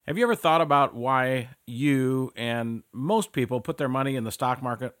Have you ever thought about why you and most people put their money in the stock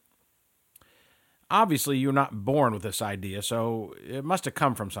market? Obviously, you're not born with this idea, so it must have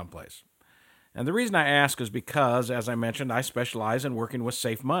come from someplace. And the reason I ask is because, as I mentioned, I specialize in working with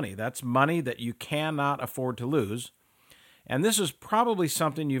safe money. That's money that you cannot afford to lose. And this is probably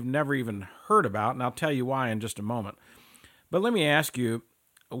something you've never even heard about, and I'll tell you why in just a moment. But let me ask you,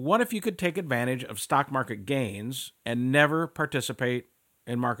 what if you could take advantage of stock market gains and never participate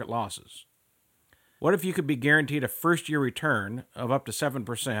in market losses? What if you could be guaranteed a first-year return of up to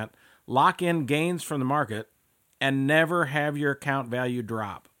 7%, lock in gains from the market, and never have your account value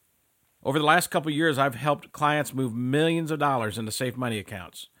drop? Over the last couple of years, I've helped clients move millions of dollars into safe money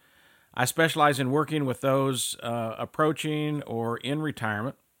accounts. I specialize in working with those approaching or in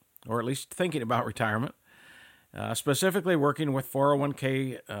retirement, or at least thinking about retirement, specifically working with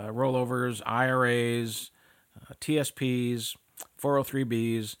 401k rollovers, IRAs, TSPs,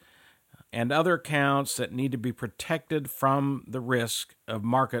 403bs, and other accounts that need to be protected from the risk of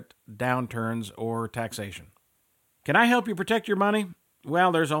market downturns or taxation. Can I help you protect your money?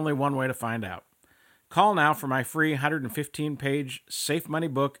 Well, there's only one way to find out. Call now for my free 115-page Safe Money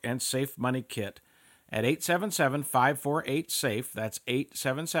book and Safe Money kit at 877-548-SAFE. That's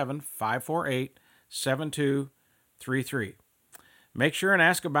 877-548-7233. Make sure and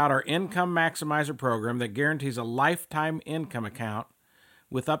ask about our Income Maximizer program that guarantees a lifetime income account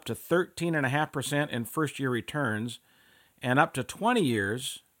with up to 13.5% in first-year returns and up to 20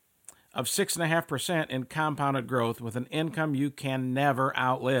 years of 6.5% in compounded growth with an income you can never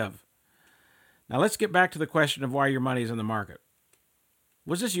outlive. Now let's get back to the question of why your money is in the market.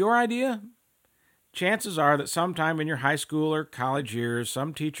 Was this your idea? Chances are that sometime in your high school or college years,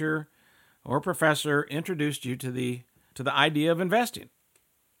 some teacher or professor introduced you to the idea of investing.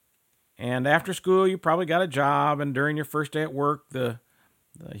 And after school, you probably got a job, and during your first day at work, the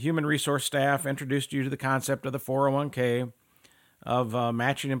human resource staff introduced you to the concept of the 401k, of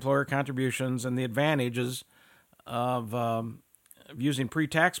matching employer contributions, and the advantages of using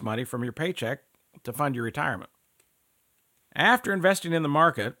pre-tax money from your paycheck to fund your retirement. After investing in the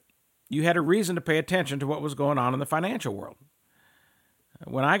market, you had a reason to pay attention to what was going on in the financial world.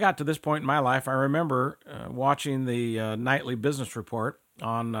 When I got to this point in my life, I remember watching the nightly business report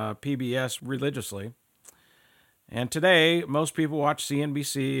on PBS religiously. And today, most people watch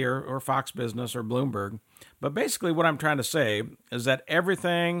CNBC or Fox Business or Bloomberg. But basically what I'm trying to say is that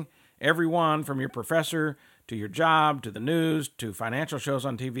everyone from your professor to your job to the news to financial shows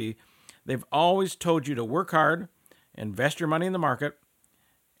on TV, they've always told you to work hard, invest your money in the market,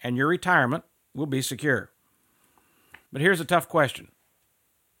 and your retirement will be secure. But here's a tough question.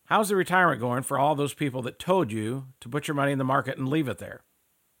 How's the retirement going for all those people that told you to put your money in the market and leave it there?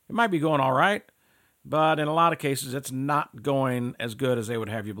 It might be going all right, but in a lot of cases, it's not going as good as they would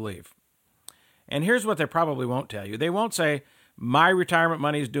have you believe. And here's what they probably won't tell you. They won't say, my retirement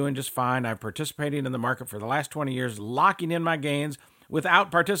money is doing just fine. I've participated in the market for the last 20 years, locking in my gains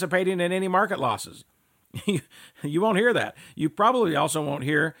without participating in any market losses. You won't hear that. You probably also won't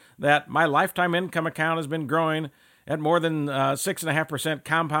hear that my lifetime income account has been growing at more than 6.5%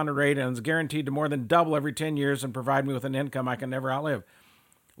 compounded rate and is guaranteed to more than double every 10 years and provide me with an income I can never outlive.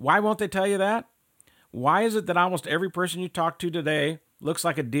 Why won't they tell you that? Why is it that almost every person you talk to today looks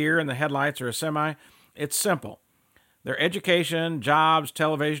like a deer in the headlights or a semi? It's simple. Their education, jobs,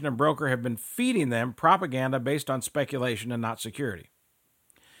 television, and broker have been feeding them propaganda based on speculation and not security.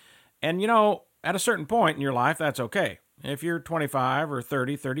 And at a certain point in your life, that's okay. If you're 25 or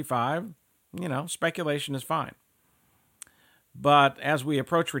 30, 35, speculation is fine. But as we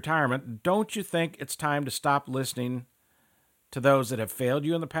approach retirement, don't you think it's time to stop listening to those that have failed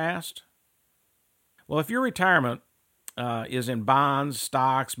you in the past? Well, if your retirement is in bonds,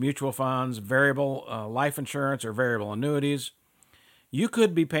 stocks, mutual funds, variable life insurance, or variable annuities, you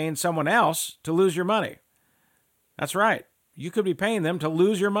could be paying someone else to lose your money. That's right. You could be paying them to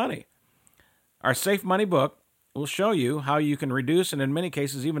lose your money. Our Safe Money book will show you how you can reduce and in many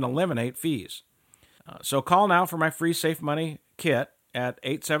cases even eliminate fees. So call now for my free Safe Money kit at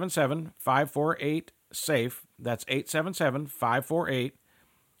 877-548-SAFE. That's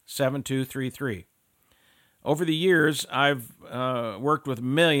 877-548-7233. Over the years, I've worked with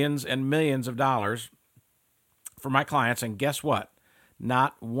millions and millions of dollars for my clients, and guess what?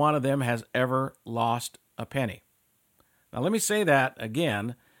 Not one of them has ever lost a penny. Now, let me say that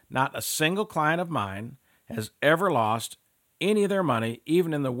again. Not a single client of mine has ever lost any of their money,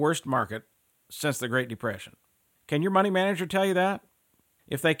 even in the worst market since the Great Depression. Can your money manager tell you that?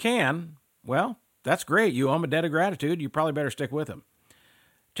 If they can, well, that's great. You owe them a debt of gratitude. You probably better stick with them.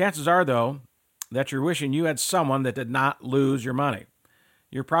 Chances are, though, that you're wishing you had someone that did not lose your money.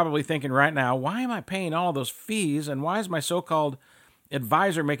 You're probably thinking right now, why am I paying all those fees, and why is my so-called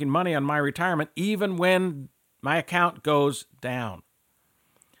advisor making money on my retirement even when my account goes down?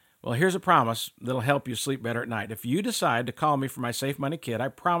 Well, here's a promise that'll help you sleep better at night. If you decide to call me for my Safe Money Kit, I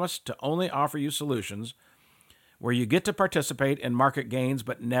promise to only offer you solutions where you get to participate in market gains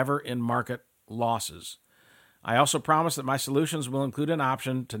but never in market losses. I also promise that my solutions will include an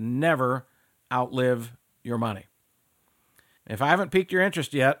option to never outlive your money. If I haven't piqued your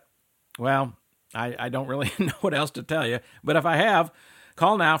interest yet, well, I don't really know what else to tell you. But if I have,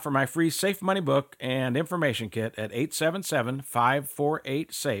 call now for my free Safe Money book and information kit at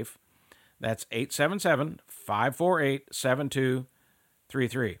 877-548-SAFE. That's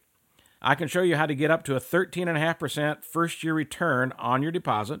 877-548-7233. I can show you how to get up to a 13.5% first-year return on your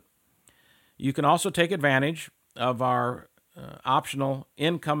deposit. You can also take advantage of our optional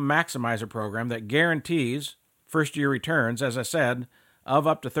income maximizer program that guarantees first-year returns, as I said, of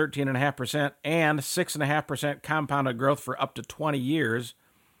up to 13.5% and 6.5% compounded growth for up to 20 years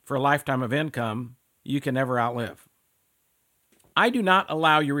for a lifetime of income you can never outlive. I do not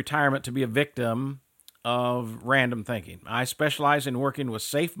allow your retirement to be a victim of random thinking. I specialize in working with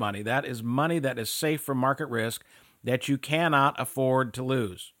safe money. That is money that is safe from market risk that you cannot afford to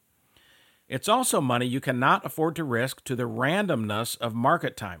lose. It's also money you cannot afford to risk to the randomness of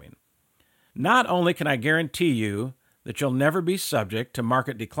market timing. Not only can I guarantee you that you'll never be subject to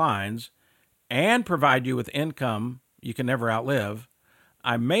market declines and provide you with income you can never outlive,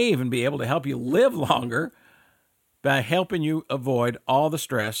 I may even be able to help you live longer by helping you avoid all the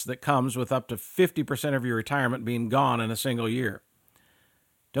stress that comes with up to 50% of your retirement being gone in a single year.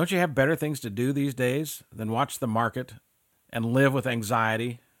 Don't you have better things to do these days than watch the market and live with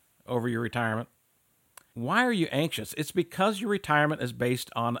anxiety over your retirement? Why are you anxious? It's because your retirement is based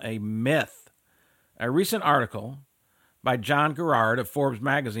on a myth. A recent article by John Gerard of Forbes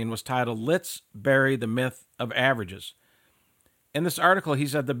magazine was titled, "Let's Bury the Myth of Averages." In this article, he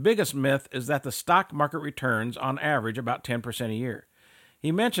said the biggest myth is that the stock market returns on average about 10% a year.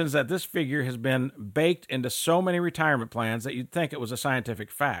 He mentions that this figure has been baked into so many retirement plans that you'd think it was a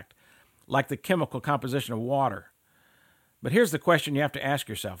scientific fact, like the chemical composition of water. But here's the question you have to ask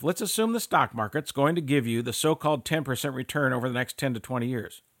yourself. Let's assume the stock market's going to give you the so-called 10% return over the next 10 to 20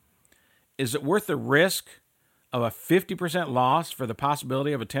 years. Is it worth the risk of a 50% loss for the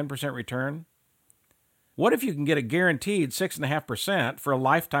possibility of a 10% return? What if you can get a guaranteed 6.5% for a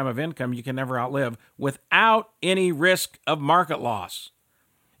lifetime of income you can never outlive without any risk of market loss?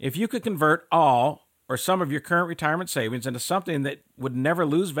 If you could convert all or some of your current retirement savings into something that would never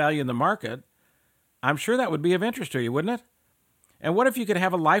lose value in the market, I'm sure that would be of interest to you, wouldn't it? And what if you could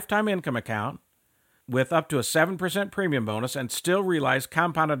have a lifetime income account with up to a 7% premium bonus and still realize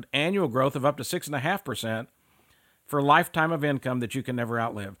compounded annual growth of up to 6.5% for a lifetime of income that you can never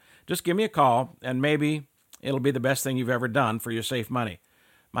outlive? Just give me a call, and maybe it'll be the best thing you've ever done for your safe money.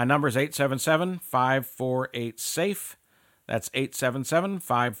 My number is 877-548-SAFE. That's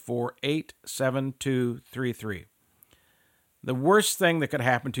 877-548-7233. The worst thing that could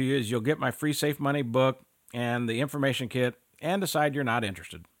happen to you is you'll get my free Safe Money book and the information kit and decide you're not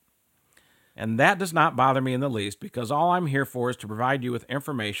interested. And that does not bother me in the least, because all I'm here for is to provide you with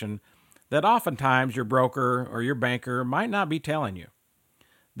information that oftentimes your broker or your banker might not be telling you.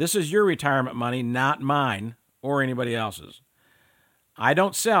 This is your retirement money, not mine or anybody else's. I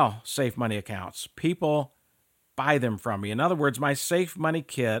don't sell Safe Money accounts. People buy them from me. In other words, my Safe Money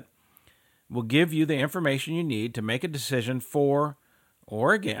kit will give you the information you need to make a decision for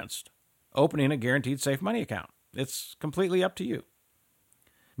or against opening a guaranteed Safe Money account. It's completely up to you.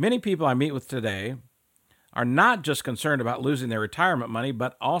 Many people I meet with today are not just concerned about losing their retirement money,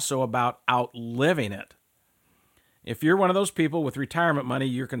 but also about outliving it. If you're one of those people with retirement money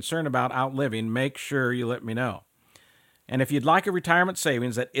you're concerned about outliving, make sure you let me know. And if you'd like a retirement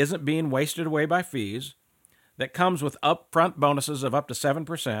savings that isn't being wasted away by fees, that comes with upfront bonuses of up to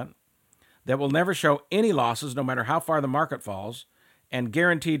 7%, that will never show any losses no matter how far the market falls, and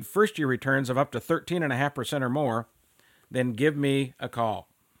guaranteed first-year returns of up to 13.5% or more, then give me a call.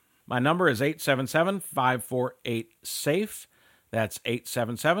 My number is 877-548-SAFE. That's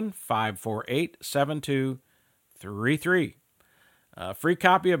 877-548-7233. A free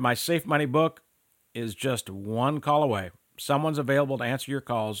copy of my Safe Money book is just one call away. Someone's available to answer your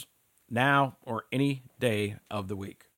calls now or any day of the week.